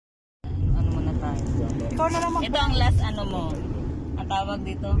Ikaw na lang Ito ang last ano mo. Ang tawag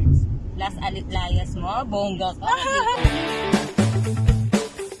dito. Last alitlayas mo. Bongga ka.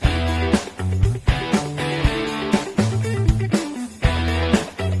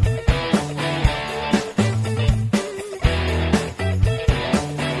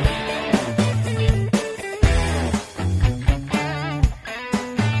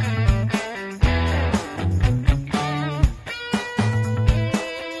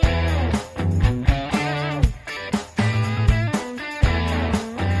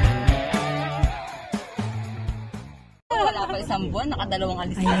 Isang buwan, nakadalawang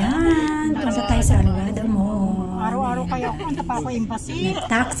alis na. Ayan, punta tayo sa Alwada mo. Araw-araw kayo ako, punta pa ako embassy.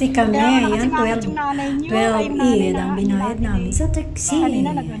 Nag-taxi kami, ayan, 12 ang binayad namin sa taxi.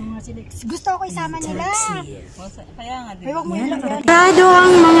 Gusto ako isama nila. Kaya nga din. Sarado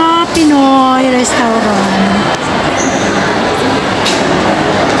ang mga Pinoy restaurant.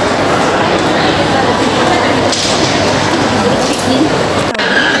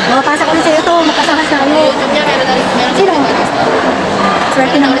 Makapasok ko na sa'yo ito, makasama sa'yo. Sino?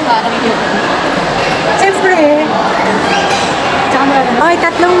 Swerte naman. Siyempre. Ay,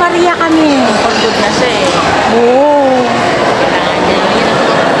 tatlong Maria kami. Pagod na siya eh. Oo.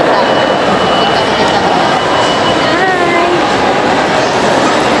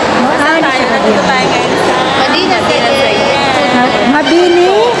 Hi. Nandito tayo ngayon sa Madina. Mabini?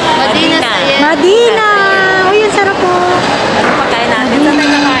 Madina. Uy, ang sarap po. ano pagkain natin? Saan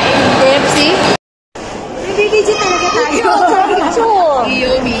tayo nakain? KFC. Nabibidyo talaga tayo.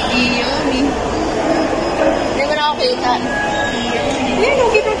 Iyomi. Hindi mo na ako kita. Ayun,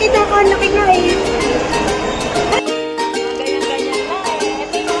 kita ko. Ang laki nga eh. Ganyan-ganyan lang eh.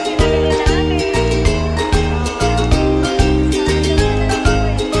 Ito yung mga pinabili namin.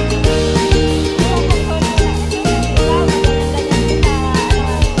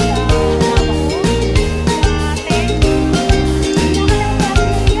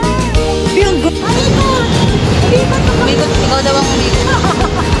 Ikaw daw ang umikot.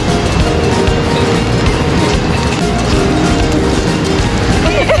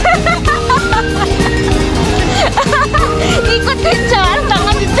 Ikot din siya. Ang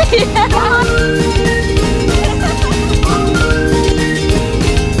tanga din siya.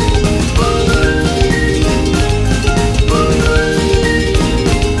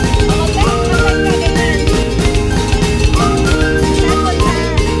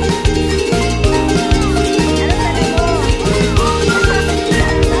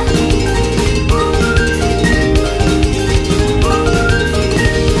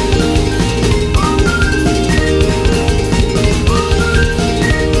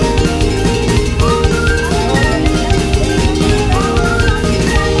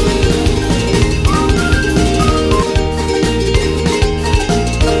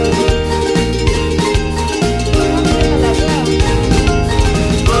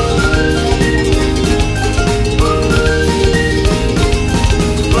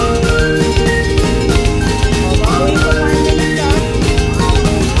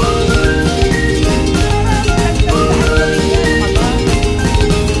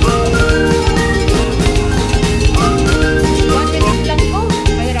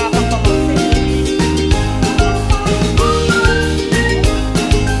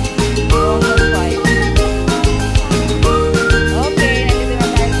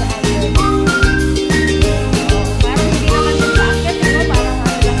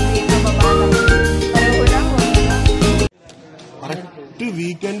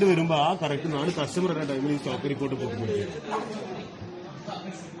 Weekend വരുമ്പോ ആ കറക്റ്റ് നാട് കസ്റ്റമർ വരുന്ന ടൈമിൽ ഈ stock report പോകും.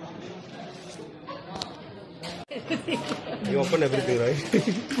 You open everything, right?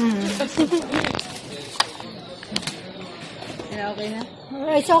 Okay na?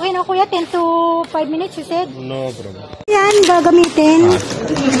 It's okay na kuya, 10 to 5 minutes you said? No problem. Yan, gagamitin.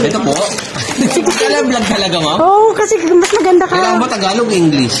 Ito po. Kailan vlog talaga, ma'am? Oo, kasi mas maganda ka. Kailangan ba Tagalog o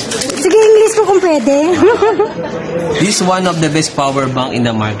English? Sige, English ko kung pwede. This is one of the best power bank in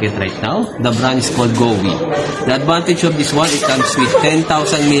the market right now. The brand is called GoWi. The advantage of this one, it comes with 10,000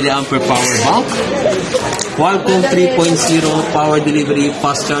 mAh power bank, Qualcomm 3.0 power delivery,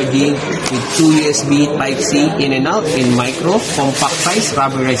 fast charging with 2 USB Type-C in and out in micro, compact size,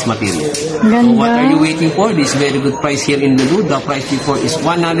 rubberized material. Ganda. So what are you waiting for? This very good price here in Lulu. The price before is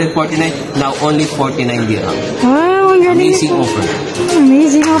 149, now only 49 dirham. Wow, ang galing. Amazing offer.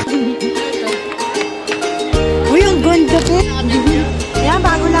 Amazing offer. Uy, ang ganda po. Yan,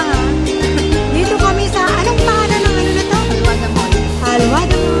 bago lang ha. Dito kami sa, anong pangalan ng ano na to? Alwada Mall.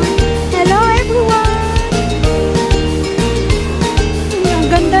 Alwada Mall. Hello everyone! Ang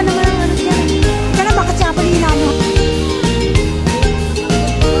ganda naman ang ano dyan. Kaya bakit siya pa nila mo?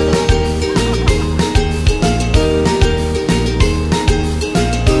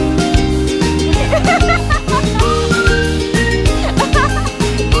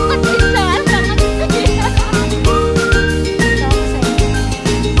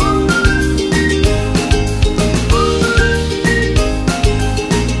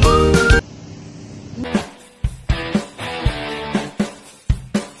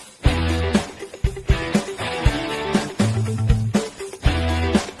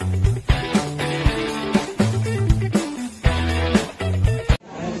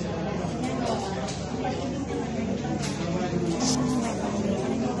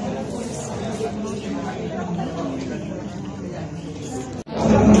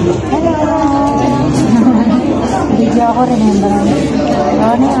 Hello! Video ako, remember?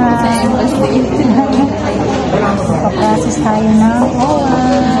 Ronnie, paprocess tayo ng OWA.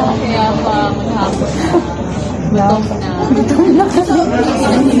 Kaya pa, maghapon. Gutom na kasi.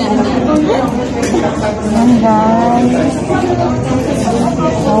 Yan guys.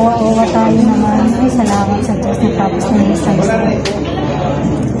 OWA tayo naman. Ay, salamat sa Diyos na tapos na yung isang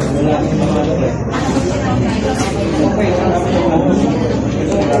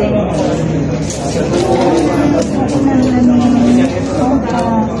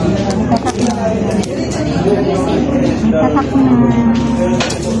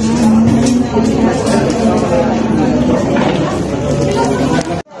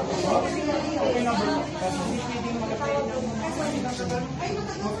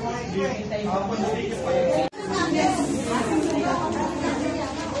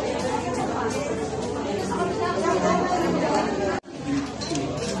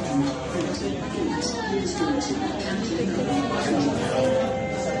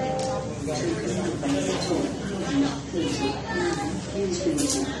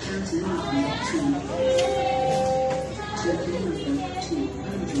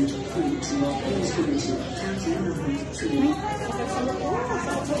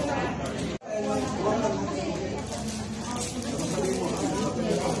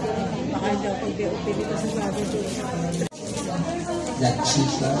Black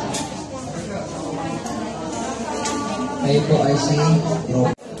cheese lang. Kayo po ay si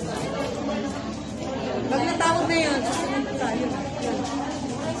Ro. Pag natawag na yun, susunod tayo.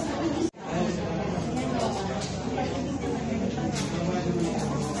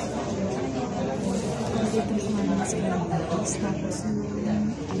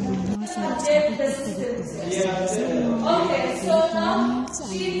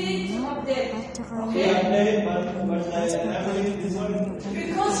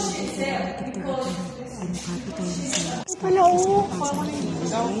 Pala, oo.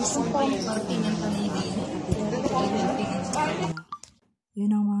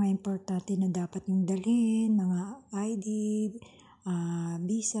 Yun ang mga importante na dapat yung dalhin, mga ID,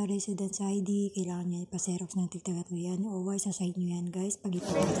 visa, residence ID, kailangan nyo ipa-xerox ng tigtagat mo yan. O sa side nyo yan guys, pag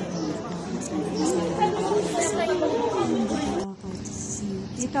ipapasa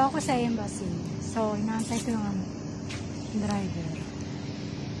Dito ako sa embassy. So, inaantay ko yung driver.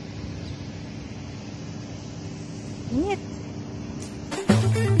 Init.